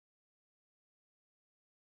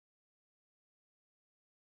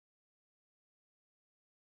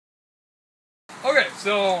Okay,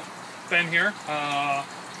 so Ben here. A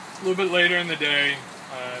little bit later in the day.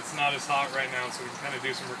 It's not as hot right now, so we can kind of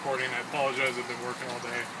do some recording. I apologize, I've been working all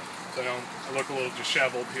day, so I look a little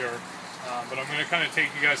disheveled here. But I'm going to kind of take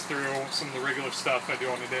you guys through some of the regular stuff I do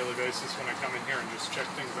on a daily basis when I come in here and just check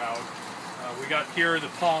things out. We got here the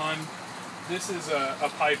pond. This is a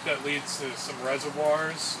pipe that leads to some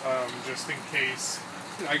reservoirs, just in case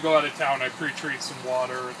I go out of town. I pre-treat some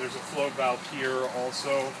water. There's a float valve here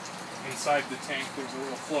also. Inside the tank there's a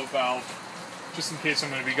little float valve, just in case I'm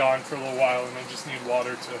going to be gone for a little while and I just need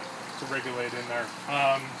water to regulate in there.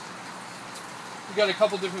 We got a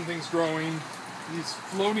couple different things growing. These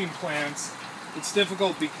floating plants, it's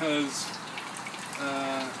difficult because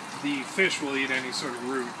the fish will eat any sort of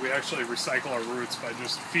root. We actually recycle our roots by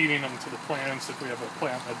just feeding them to the plants if we have a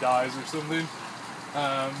plant that dies or something.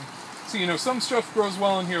 So, you know, some stuff grows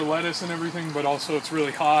well in here, lettuce and everything, but also it's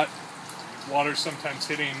really hot. Water's sometimes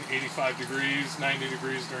hitting 85 degrees, 90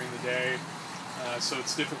 degrees during the day. So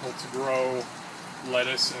it's difficult to grow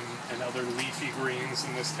lettuce and other leafy greens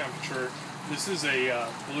in this temperature. This is a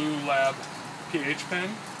Blue Lab pH pen.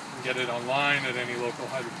 You can get it online at any local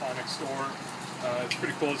hydroponic store. It's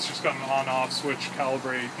pretty cool. It's just got an on-off switch,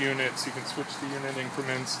 calibrate units. You can switch the unit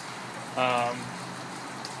increments.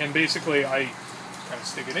 And basically I kind of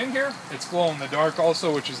stick it in here. It's glow in the dark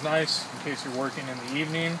also, which is nice in case you're working in the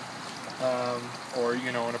evening. Or,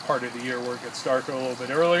 you know, in a part of the year where it gets darker a little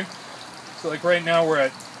bit early. So like right now we're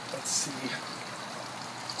at, let's see,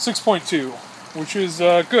 6.2, which is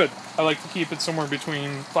good. I like to keep it somewhere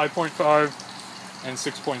between 5.5 and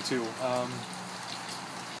 6.2.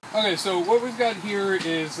 Okay, so what we've got here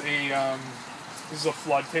is this is a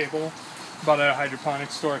flood table. Bought at a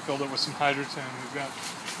hydroponics store. I filled it with some hydrogen. We've got,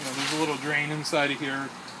 you know, there's a little drain inside of here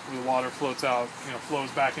where the water floats out, you know,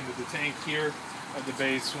 flows back into the tank here at the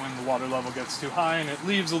base when the water level gets too high, and it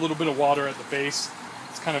leaves a little bit of water at the base.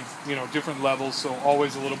 It's kind of, you know, different levels, so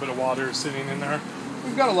always a little bit of water sitting in there.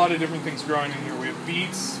 We've got a lot of different things growing in here. We have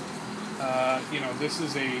beets. You know, this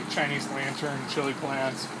is a Chinese lantern chili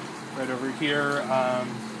plant right over here.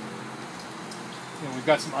 You know, we've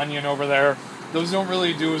got some onion over there. Those don't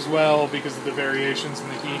really do as well because of the variations in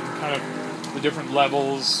the heat and kind of the different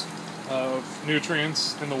levels of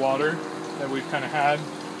nutrients in the water that we've kind of had.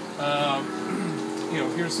 You know,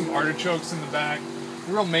 here's some artichokes in the back.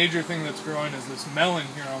 The real major thing that's growing is this melon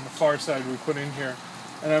here on the far side we put in here.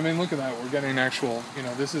 And I mean, look at that. We're getting actual, you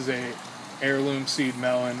know, this is a heirloom seed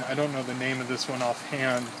melon. I don't know the name of this one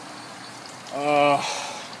offhand.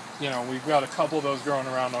 You know, we've got a couple of those growing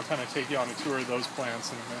around. I'll kind of take you on a tour of those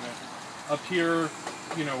plants in a minute. Up here,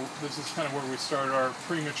 you know, this is kind of where we start our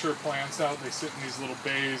premature plants out. They sit in these little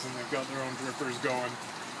bays and they've got their own drippers going.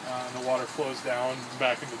 And the water flows down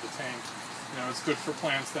back into the tank. You know, it's good for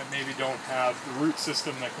plants that maybe don't have the root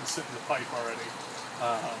system that can sit in the pipe already,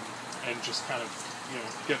 and just kind of, you know,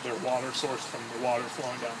 get their water source from the water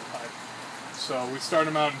flowing down the pipe. So we start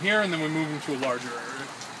them out in here, and then we move them to a larger area.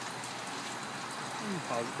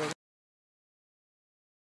 Pause it,